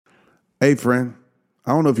Hey, friend,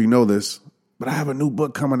 I don't know if you know this, but I have a new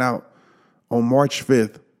book coming out on March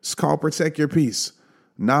 5th. It's called Protect Your Peace,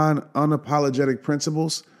 9 Unapologetic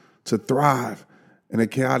Principles to Thrive in a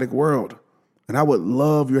Chaotic World. And I would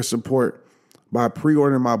love your support by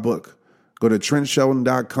pre-ordering my book. Go to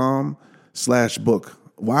trentshelton.com/book.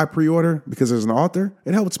 Why pre-order? Because as an author,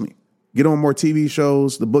 it helps me get on more TV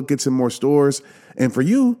shows. The book gets in more stores. And for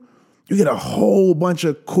you, you get a whole bunch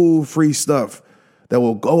of cool free stuff that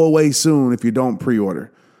will go away soon if you don't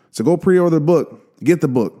pre-order. So go pre-order the book. Get the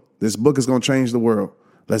book. This book is going to change the world.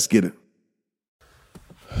 Let's get it.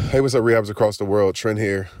 Hey, what's up, rehabs across the world? Trent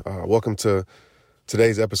here. Welcome to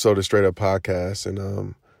today's episode of Straight Up Podcast.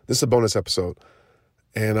 And this is a bonus episode.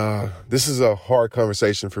 And this is a hard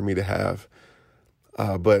conversation for me to have.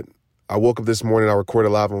 But I woke up this morning, I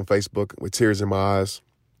recorded live on Facebook with tears in my eyes,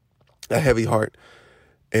 a heavy heart.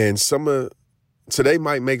 And today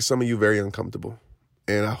might make some of you very uncomfortable.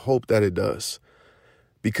 And I hope that it does,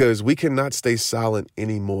 because we cannot stay silent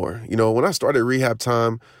anymore. You know, when I started Rehab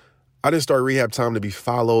Time, I didn't start Rehab Time to be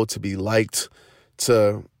followed, to be liked,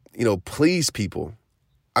 to, please people.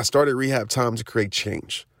 I started Rehab Time to create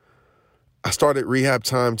change. I started Rehab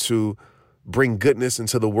Time to bring goodness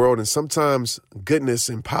into the world. And sometimes goodness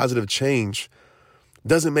and positive change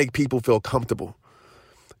doesn't make people feel comfortable.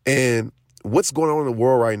 And what's going on in the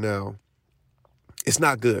world right now, it's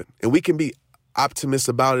not good. And we can be optimists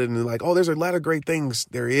about it and like, oh, there's a lot of great things.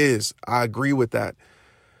 There is. I agree with that.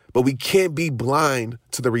 But we can't be blind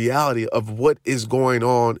to the reality of what is going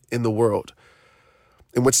on in the world.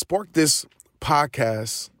 And what sparked this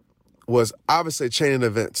podcast was obviously a chain of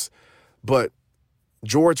events, but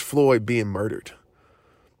George Floyd being murdered.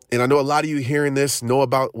 And I know a lot of you hearing this know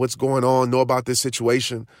about what's going on, know about this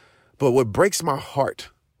situation. But what breaks my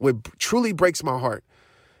heart, what truly breaks my heart,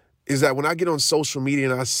 is that when I get on social media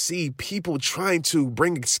and I see people trying to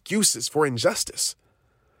bring excuses for injustice.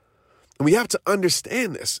 And we have to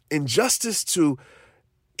understand this. Injustice to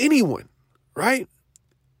anyone, right,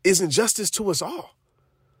 is injustice to us all.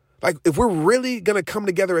 Like, if we're really going to come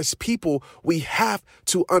together as people, we have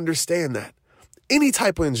to understand that. Any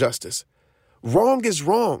type of injustice. Wrong is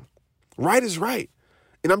wrong. Right is right.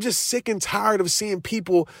 And I'm just sick and tired of seeing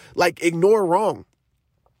people ignore wrong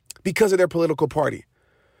because of their political party,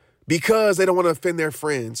 because they don't want to offend their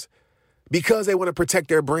friends, because they want to protect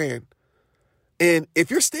their brand. And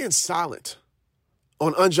if you're staying silent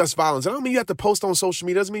on unjust violence, I don't mean you have to post on social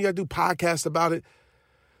media, doesn't mean you have to do podcasts about it.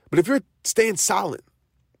 But if you're staying silent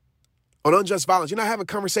on unjust violence, you're not having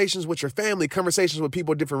conversations with your family, conversations with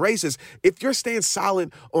people of different races. If you're staying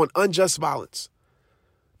silent on unjust violence,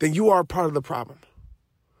 then you are part of the problem.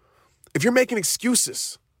 If you're making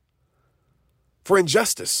excuses for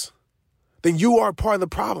injustice, then you are part of the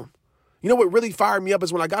problem. You know what really fired me up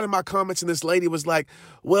is when I got in my comments and this lady was like,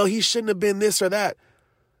 well, he shouldn't have been this or that.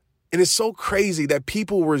 And it's so crazy that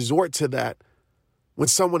people resort to that when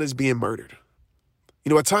someone is being murdered.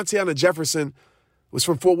 Tatiana Jefferson was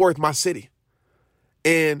from Fort Worth, my city.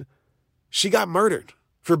 And she got murdered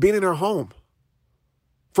for being in her home.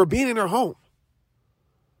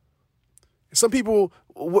 Some people,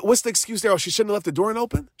 what's the excuse there? Oh, she shouldn't have left the door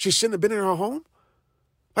open? She shouldn't have been in her home?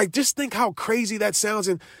 Just think how crazy that sounds.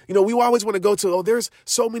 And, we always want to go to, there's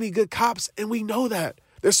so many good cops. And we know that.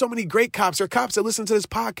 There's so many great cops. There are cops that listen to this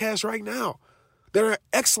podcast right now that are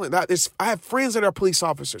excellent. I have friends that are police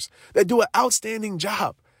officers that do an outstanding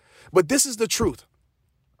job. But this is the truth.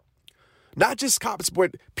 Not just cops,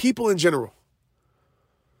 but people in general.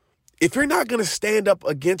 If you're not going to stand up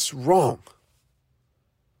against wrong,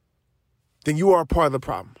 then you are a part of the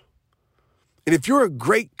problem. And if you're a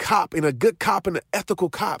great cop and a good cop and an ethical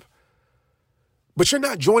cop, but you're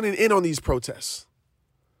not joining in on these protests,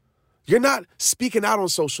 you're not speaking out on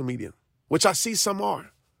social media, which I see some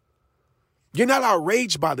are. You're not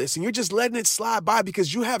outraged by this and you're just letting it slide by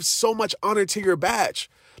because you have so much honor to your badge.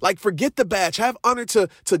 Forget the badge. Have honor to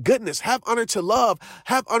goodness. Have honor to love.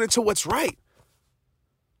 Have honor to what's right.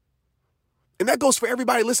 And that goes for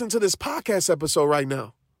everybody listening to this podcast episode right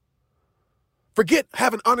now. Forget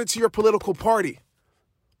having honor to your political party.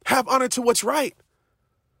 Have honor to what's right.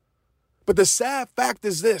 But the sad fact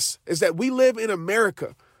is this, is that we live in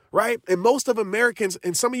America, right? And most of Americans,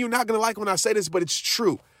 and some of you are not going to like when I say this, but it's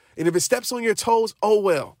true. And if it steps on your toes, oh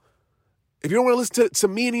well. If you don't want to listen to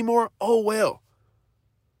me anymore, oh well.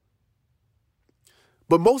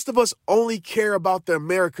 But most of us only care about the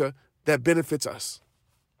America that benefits us.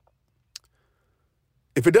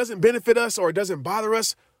 If it doesn't benefit us or it doesn't bother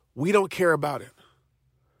us, we don't care about it.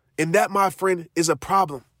 And that, my friend, is a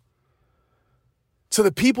problem. To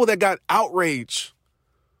the people that got outraged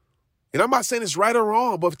And I'm not saying it's right or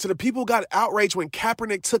wrong, but to the people who got outraged when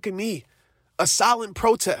Kaepernick took a knee, a silent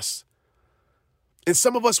protest. And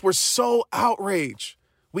some of us were so outraged.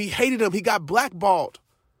 We hated him. He got blackballed.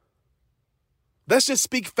 Let's just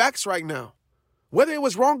speak facts right now. Whether it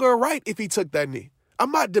was wrong or right if he took that knee.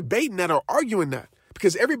 I'm not debating that or arguing that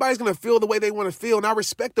because everybody's going to feel the way they want to feel. And I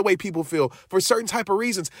respect the way people feel for certain type of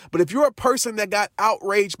reasons. But if you're a person that got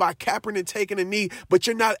outraged by Kaepernick taking a knee, but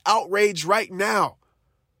you're not outraged right now,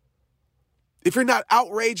 if you're not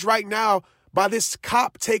outraged right now by this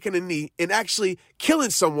cop taking a knee and actually killing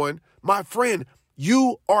someone, my friend,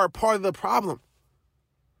 you are a part of the problem.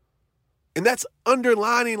 And that's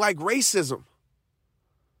underlining like racism.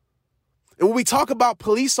 And when we talk about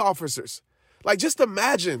police officers, like just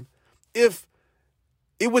imagine if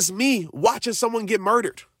it was me watching someone get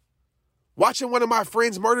murdered, watching one of my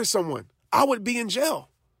friends murder someone, I would be in jail.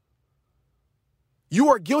 You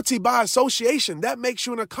are guilty by association. That makes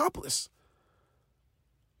you an accomplice.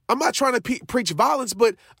 I'm not trying to preach violence,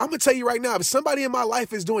 but I'm going to tell you right now, if somebody in my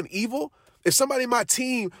life is doing evil, if somebody in my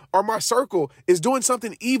team or my circle is doing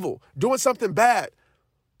something evil, doing something bad,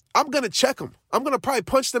 I'm going to check them. I'm going to probably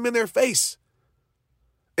punch them in their face.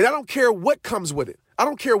 And I don't care what comes with it. I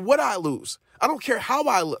don't care what I lose. I don't care how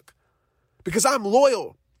I look because I'm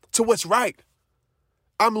loyal to what's right.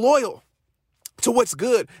 I'm loyal to what's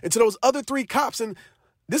good. And to those other 3 cops, and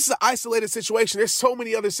this is an isolated situation. There's so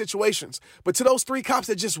many other situations. But to those 3 cops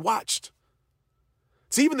that just watched,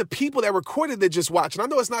 to even the people that recorded that just watched, and I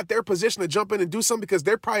know it's not their position to jump in and do something because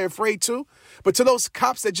they're probably afraid too, but to those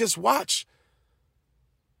cops that just watch,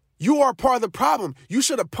 you are part of the problem. You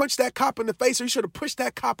should have punched that cop in the face or you should have pushed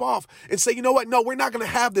that cop off and say, you know what? No, we're not going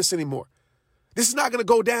to have this anymore. This is not going to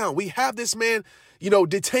go down. We have this man,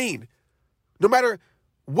 detained. No matter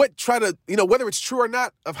what whether it's true or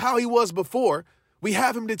not of how he was before, we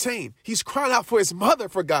have him detained. He's crying out for his mother,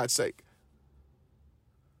 for God's sake.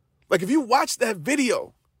 Like if you watch that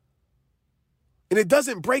video and it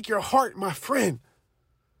doesn't break your heart, my friend,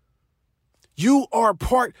 you are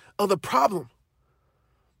part of the problem.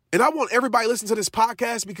 And I want everybody listening to this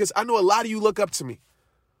podcast because I know a lot of you look up to me.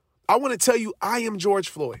 I want to tell you, I am George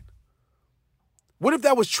Floyd. What if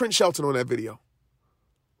that was Trent Shelton on that video?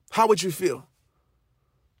 How would you feel?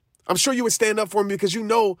 I'm sure you would stand up for me because you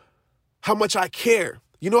know how much I care.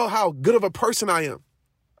 You know how good of a person I am.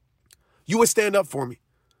 You would stand up for me.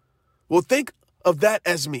 Well, think of that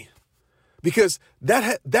as me because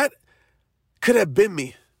that could have been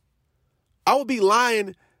me. I would be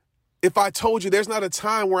lying if I told you there's not a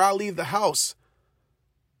time where I leave the house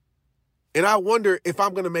and I wonder if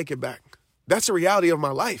I'm going to make it back. That's the reality of my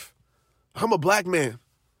life. I'm a black man.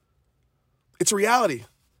 It's reality.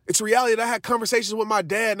 It's reality that I had conversations with my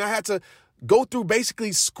dad and I had to go through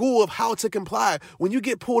basically school of how to comply. When you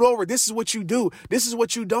get pulled over, this is what you do. This is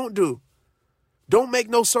what you don't do. Don't make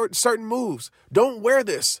no certain moves. Don't wear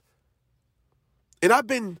this. And I've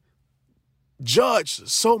been judged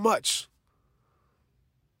so much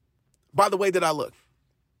by the way that I look.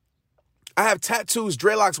 I have tattoos,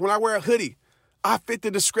 dreadlocks. When I wear a hoodie, I fit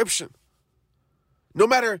the description. No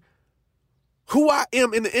matter who I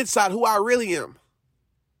am in the inside, who I really am,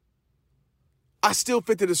 I still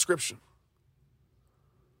fit the description.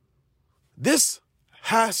 This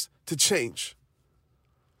has to change.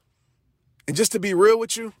 And just to be real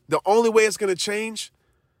with you, the only way it's going to change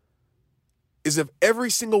is if every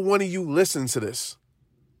single one of you listens to this,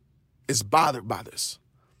 is bothered by this.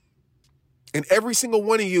 And every single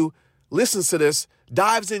one of you listens to this,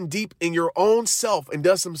 dives in deep in your own self and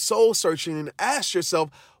does some soul searching and asks yourself,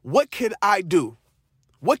 what could I do?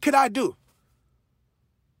 What could I do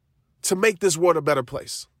to make this world a better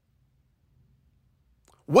place?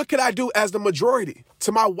 What could I do as the majority?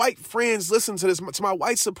 To my white friends, listen to this, to my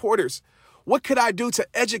white supporters. What could I do to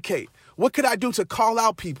educate? What could I do to call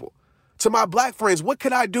out people? To my black friends, what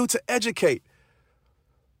could I do to educate?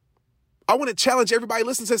 I want to challenge everybody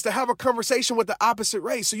listening to this to have a conversation with the opposite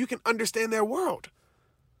race so you can understand their world.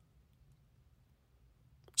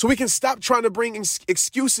 So we can stop trying to bring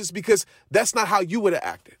excuses because that's not how you would have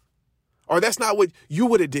acted. Or that's not what you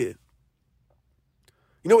would have did.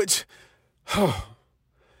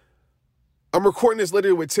 I'm recording this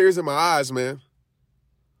literally with tears in my eyes, man.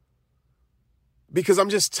 Because I'm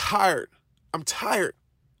just tired. I'm tired.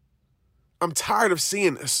 I'm tired of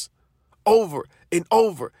seeing this over and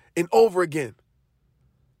over and over again.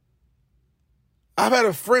 I've had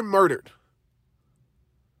a friend murdered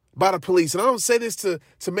by the police. And I don't say this to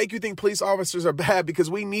make you think police officers are bad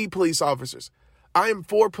because we need police officers. I am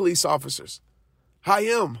for police officers. I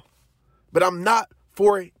am. But I'm not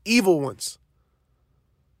for evil ones.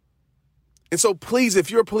 And so please,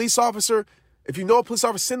 if you're a police officer, If you know a police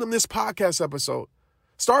officer, send them this podcast episode.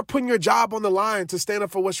 Start putting your job on the line to stand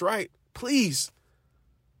up for what's right. Please.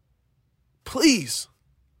 Please.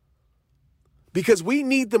 Because we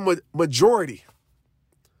need the majority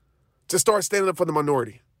to start standing up for the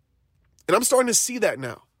minority. And I'm starting to see that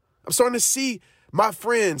now. I'm starting to see my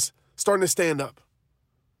friends starting to stand up.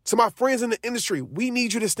 To my friends in the industry, we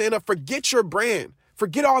need you to stand up. Forget your brand.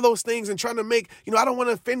 Forget all those things and trying to make, I don't want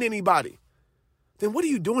to offend anybody. Then what are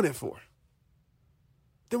you doing it for?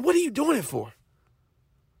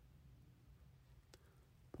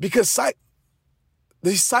 Because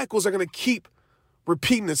these cycles are going to keep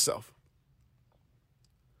repeating itself.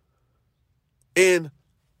 And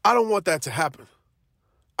I don't want that to happen.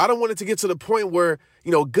 I don't want it to get to the point where,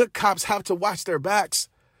 good cops have to watch their backs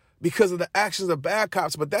because of the actions of bad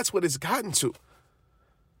cops, but that's what it's gotten to.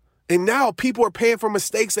 And now people are paying for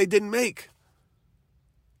mistakes they didn't make.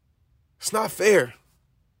 It's not fair.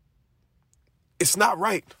 It's not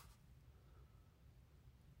right.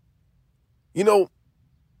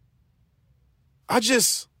 I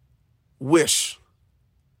just wish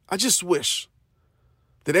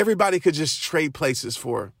that everybody could just trade places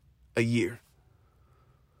for a year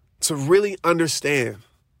to really understand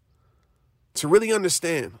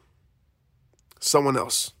someone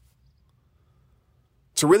else,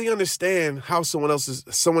 to really understand how someone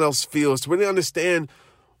else feels, to really understand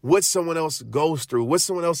what someone else goes through, what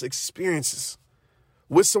someone else experiences,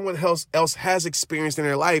 what someone else has experienced in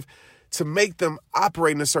their life to make them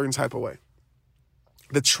operate in a certain type of way.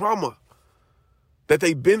 The trauma that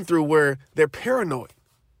they've been through where they're paranoid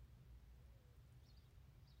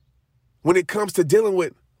when it comes to dealing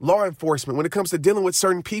with law enforcement, when it comes to dealing with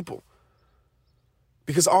certain people,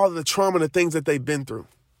 because all of the trauma and the things that they've been through.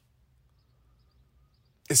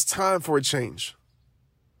 It's time for a change.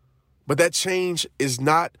 But that change is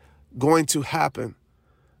not going to happen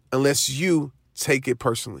unless you take it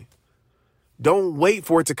personally. Don't wait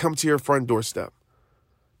for it to come to your front doorstep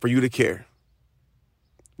for you to care.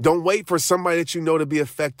 Don't wait for somebody that you know to be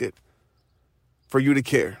affected for you to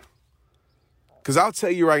care. Because I'll tell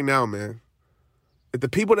you right now, man, if the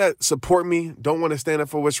people that support me don't want to stand up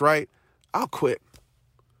for what's right, I'll quit.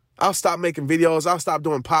 I'll stop making videos. I'll stop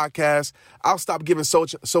doing podcasts. I'll stop giving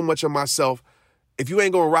so much of myself. If you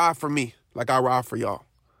ain't going to ride for me like I ride for y'all,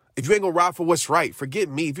 if you ain't going to ride for what's right, forget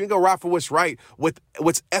me. If you ain't going to ride for what's right,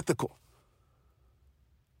 what's ethical,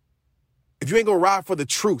 if you ain't going to ride for the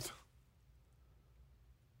truth,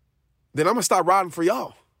 then I'm going to stop riding for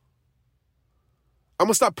y'all. I'm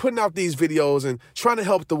going to stop putting out these videos and trying to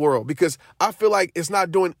help the world because I feel like it's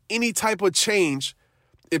not doing any type of change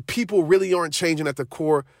if people really aren't changing at the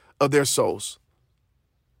core of their souls.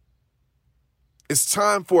 It's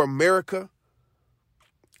time for America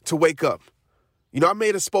to wake up. I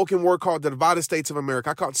made a spoken word called The Divided States of America.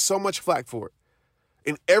 I caught so much flack for it.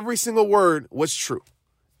 And every single word was true.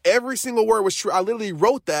 Every single word was true. I literally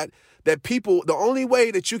wrote that people, the only way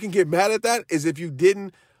that you can get mad at that is if you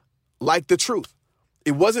didn't like the truth.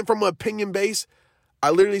 It wasn't from an opinion base. I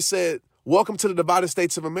literally said, welcome to the divided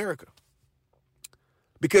states of America.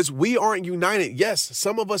 Because we aren't united. Yes,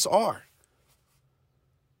 some of us are.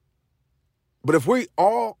 But if we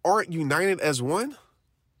all aren't united as one,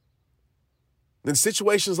 then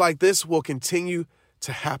situations like this will continue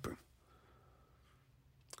to happen.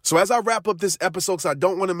 So as I wrap up this episode, because I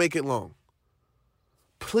don't want to make it long,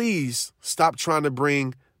 please stop trying to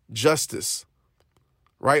bring justice,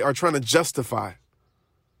 right? Or trying to justify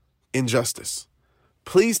injustice.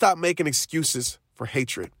 Please stop making excuses for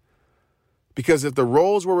hatred. Because if the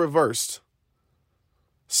roles were reversed,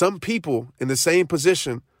 some people in the same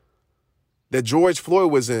position that George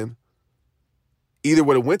Floyd was in either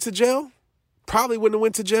would have went to jail, probably wouldn't have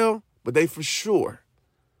went to jail, but they for sure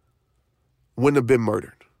wouldn't have been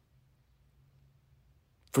murdered.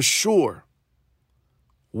 For sure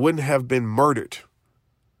wouldn't have been murdered.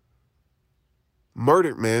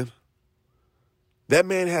 Murdered, man. That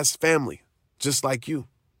man has family, just like you.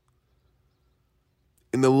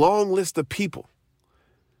 In the long list of people.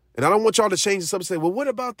 And I don't want y'all to change the subject and say, well, what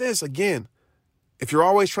about this? Again, if you're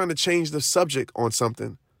always trying to change the subject on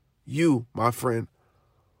something, you, my friend,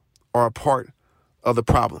 are a part of the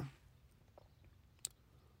problem.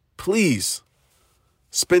 Please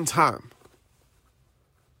spend time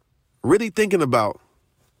really thinking about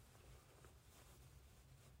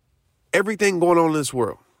everything going on in this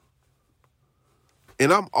world.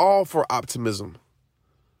 And I'm all for optimism.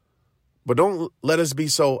 But don't let us be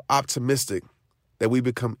so optimistic that we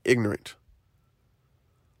become ignorant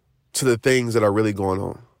to the things that are really going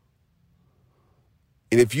on.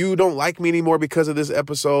 And if you don't like me anymore because of this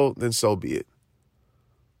episode, then so be it.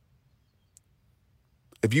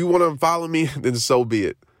 If you want to unfollow me, then so be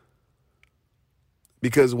it.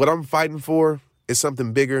 Because what I'm fighting for is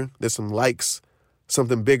something bigger than some likes,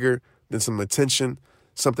 something bigger than some attention,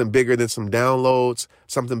 something bigger than some downloads,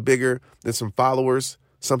 something bigger than some followers,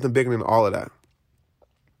 something bigger than all of that.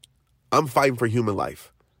 I'm fighting for human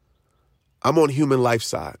life. I'm on human life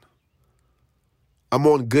side. I'm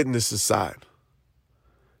on goodness' side.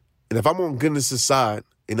 And if I'm on goodness' side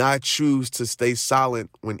and I choose to stay silent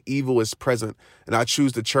when evil is present and I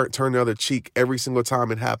choose to turn the other cheek every single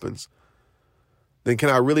time it happens, then can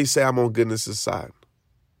I really say I'm on goodness' side?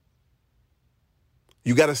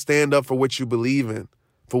 You got to stand up for what you believe in,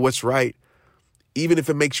 for what's right, even if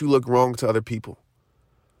it makes you look wrong to other people.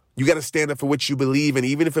 You got to stand up for what you believe in,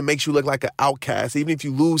 even if it makes you look like an outcast, even if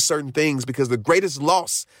you lose certain things, because the greatest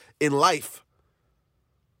loss in life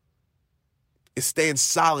is staying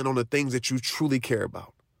silent on the things that you truly care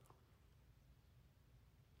about.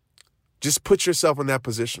 Just put yourself in that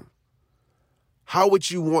position. How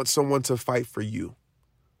would you want someone to fight for you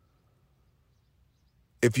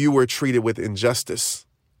if you were treated with injustice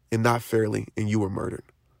and not fairly and you were murdered?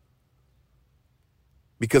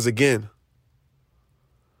 Because again,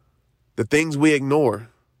 the things we ignore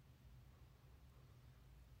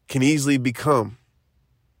can easily become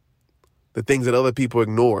the things that other people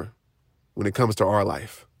ignore when it comes to our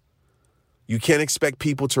life. You can't expect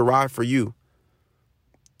people to ride for you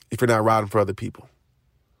if you're not riding for other people.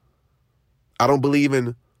 I don't believe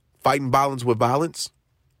in fighting violence with violence.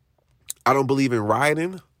 I don't believe in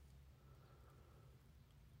rioting.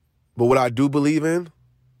 But what I do believe in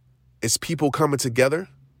is people coming together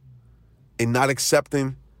and not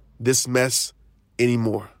accepting this mess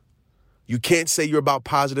anymore. You can't say you're about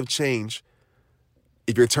positive change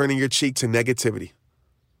if you're turning your cheek to negativity.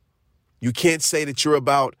 You can't say that you're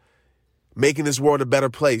about making this world a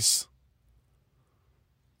better place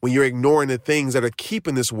when you're ignoring the things that are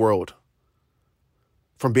keeping this world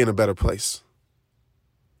from being a better place.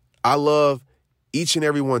 I love each and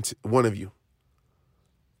every one of you.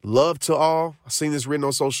 Love to all. I've seen this written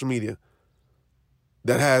on social media.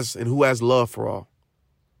 Who has love for all.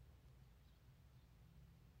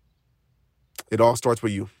 It all starts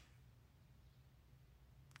with you.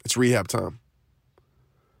 It's rehab time.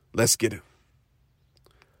 Let's get it.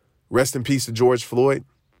 Rest in peace to George Floyd.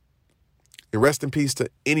 And rest in peace to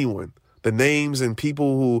anyone, the names and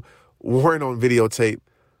people who weren't on videotape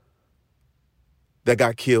that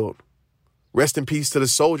got killed. Rest in peace to the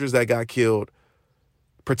soldiers that got killed.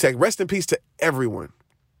 Rest in peace to everyone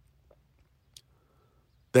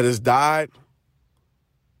that has died,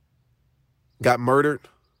 got murdered,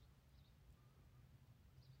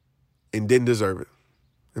 and didn't deserve it.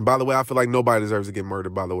 And by the way, I feel like nobody deserves to get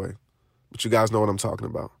murdered, by the way. But you guys know what I'm talking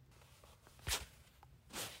about.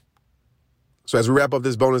 So as we wrap up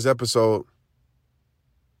this bonus episode,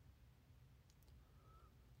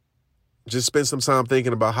 just spend some time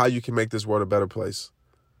thinking about how you can make this world a better place.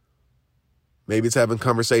 Maybe it's having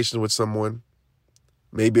conversations with someone.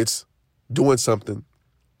 Maybe it's doing something.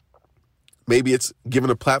 Maybe it's giving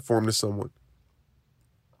a platform to someone.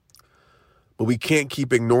 But we can't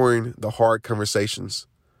keep ignoring the hard conversations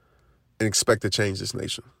and expect to change this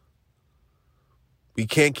nation. We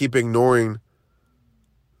can't keep ignoring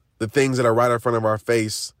the things that are right in front of our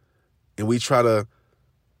face and we try to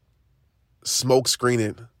smoke screen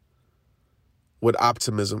it with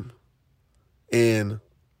optimism and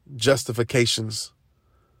justifications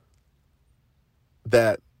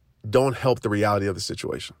that don't help the reality of the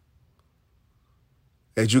situation.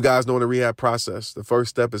 As you guys know, in the rehab process, the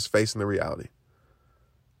first step is facing the reality.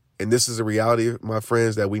 And this is a reality, my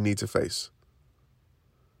friends, that we need to face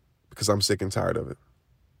because I'm sick and tired of it.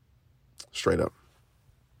 Straight up.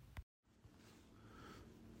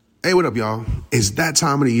 Hey, what up, y'all? It's that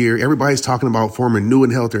time of the year. Everybody's talking about forming new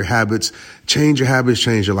and healthier habits. Change your habits,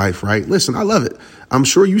 change your life, right? Listen, I love it. I'm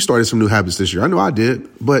sure you started some new habits this year. I know I did.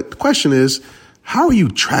 But the question is, how are you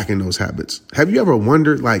tracking those habits? Have you ever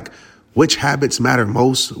wondered, which habits matter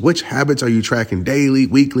most? Which habits are you tracking daily,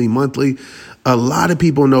 weekly, monthly? A lot of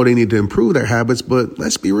people know they need to improve their habits, but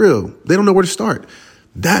let's be real. They don't know where to start.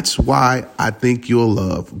 That's why I think you'll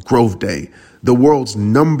love Growth Day, the world's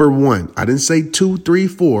number one, I didn't say 2, 3,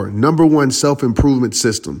 4, number one self-improvement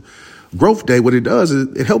system. Growth Day, what it does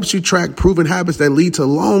is it helps you track proven habits that lead to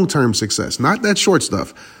long-term success, not that short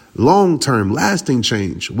stuff. Long-term, lasting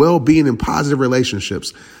change, well-being, and positive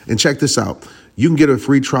relationships. And check this out. You can get a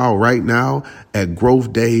free trial right now at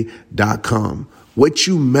growthday.com. What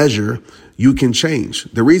you measure, you can change.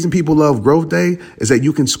 The reason people love Growth Day is that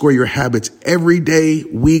you can score your habits every day,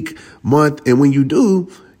 week, month. And when you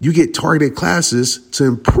do, you get targeted classes to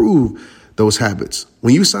improve those habits.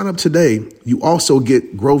 When you sign up today, you also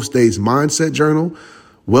get Growth Day's mindset journal,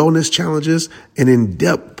 wellness challenges, and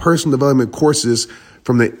in-depth personal development courses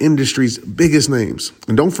from the industry's biggest names.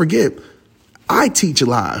 And don't forget, I teach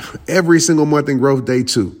live every single month in Growth Day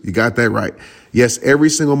too. You got that right. Yes, every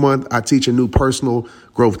single month I teach a new personal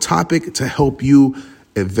growth topic to help you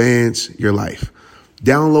advance your life.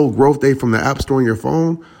 Download Growth Day from the App Store on your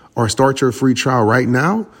phone or start your free trial right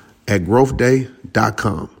now at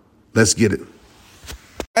growthday.com. Let's get it.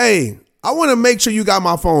 Hey, I want to make sure you got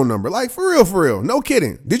my phone number. Like, for real. No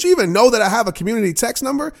kidding. Did you even know that I have a community text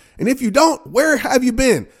number? And if you don't, where have you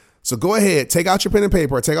been? So go ahead, take out your pen and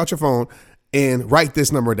paper, or take out your phone and write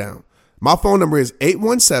this number down. My phone number is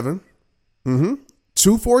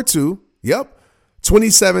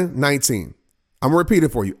 817-242-2719. I'm going to repeat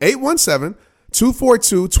it for you.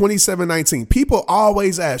 817-242-2719. People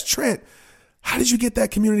always ask, Trent, how did you get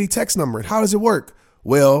that community text number and how does it work?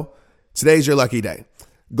 Well, today's your lucky day.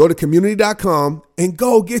 Go to community.com and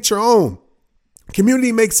go get your own.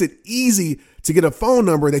 Community makes it easy to get a phone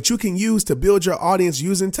number that you can use to build your audience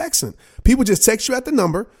using texting. People just text you at the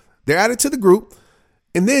number. They're added to the group,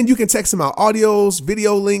 and then you can text them out audios,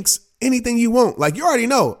 video links, anything you want. Like you already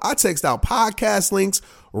know, I text out podcast links,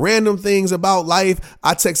 random things about life.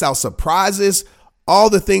 I text out surprises, all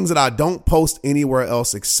the things that I don't post anywhere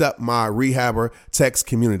else except my Rehabber text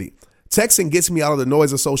community. Texting gets me out of the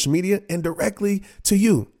noise of social media and directly to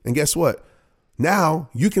you. And guess what? Now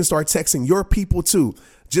you can start texting your people too.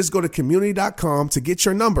 Just go to community.com to get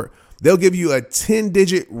your number. They'll give you a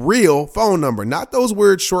 10-digit real phone number, not those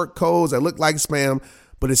weird short codes that look like spam,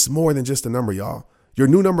 but it's more than just a number, y'all. Your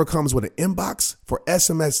new number comes with an inbox for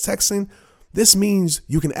SMS texting. This means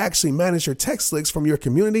you can actually manage your text lists from your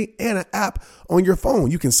community and an app on your phone.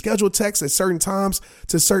 You can schedule texts at certain times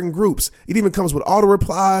to certain groups. It even comes with auto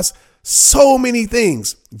replies, so many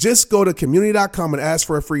things. Just go to community.com and ask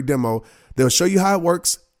for a free demo. They'll show you how it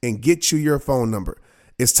works and get you your phone number.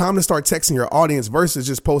 It's time to start texting your audience versus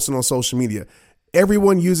just posting on social media.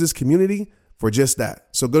 Everyone uses community for just that.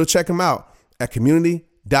 So go check them out at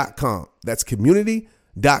community.com. That's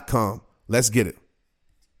community.com. Let's get it.